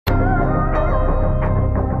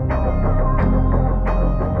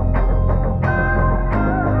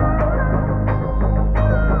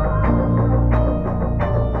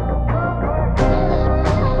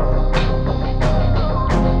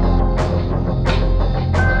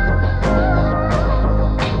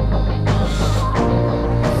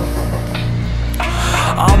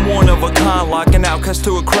outcast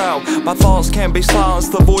to a crowd. My thoughts can't be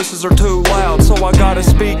silenced, the voices are too loud. So I gotta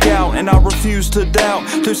speak out, and I refuse to doubt.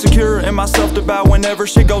 Too secure in myself to bow whenever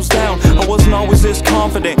shit goes down. I wasn't always this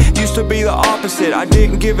confident, used to be the opposite. I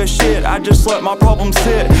didn't give a shit, I just let my problems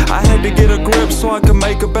sit. I had to get a grip so I could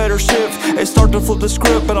make a better shift and start to flip the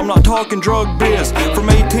script, but I'm not talking drug biz. From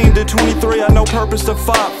 18 to 23, I had no purpose to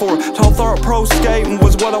fight for. Tall thought pro skating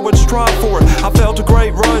was what I would strive for. I felt a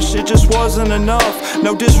great rush, it just wasn't enough.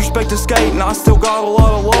 No disrespect to skating, I still got a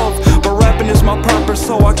lot of love, but rapping is my purpose,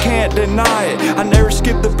 so I can't deny it. I never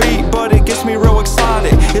skip the beat, but it gets me real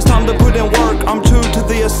excited. It's time to put in work, I'm true to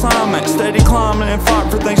the assignment. Steady climbing and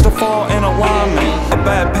fighting for things to fall in alignment. A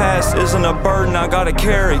bad past isn't a burden I gotta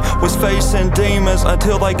carry. Was facing demons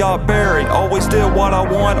until they got buried. Always did what I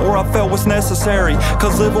want or I felt was necessary,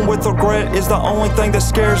 cause living with regret is the only thing that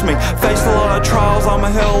scares me. Faced a lot of trials, I'm a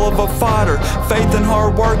hell of a fighter. Faith and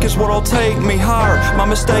hard work is what'll take me higher. My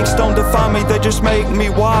mistakes don't define me, they just make me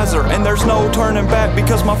wiser. And there's no turning back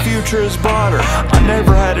because my future is brighter. I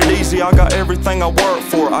never had it easy, I got everything I worked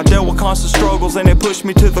for. I dealt with constant struggles and it pushed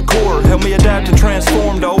me to the core. Helped me adapt and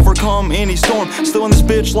transform to overcome any storm. Still in this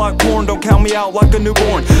bitch like porn, don't count me out like a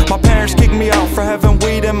newborn. My parents kicked me out for having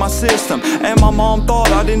weed in my system, and my mom thought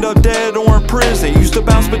I'd end up dead or in prison. Used to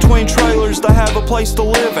bounce between trailers to have a place to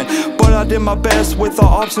live in, but I did my best with the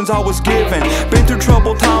options I was given. Been through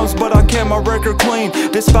troubled times, but I kept my record clean,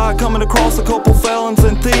 despite coming across a couple felons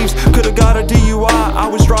and thieves. Could've got a DUI, I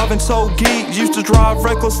was driving so geeked. Used to drive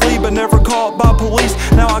recklessly, but never caught by police.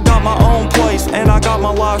 Now I got my own place, and I got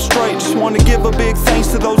my life straight. Just wanna give a big thanks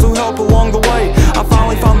to those who helped along the way. I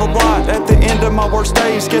finally found the light at the end of my worst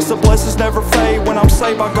days. Guess the blessings never fade when I'm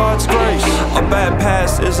saved by God's grace. A bad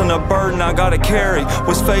past isn't a burden I gotta carry.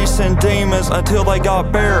 Was facing demons until they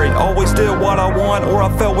got buried. Always did what I want or I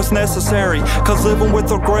felt was necessary, cause living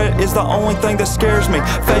with regret is the only thing that scares me.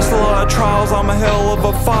 Faced a lot of trials, I'm a hell of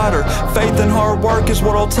a fighter. Faith and hard work is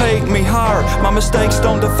what'll take me higher. My mistakes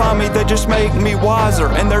don't define me, they just make me wiser.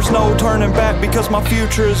 And there's no turning back because my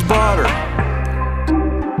future is brighter.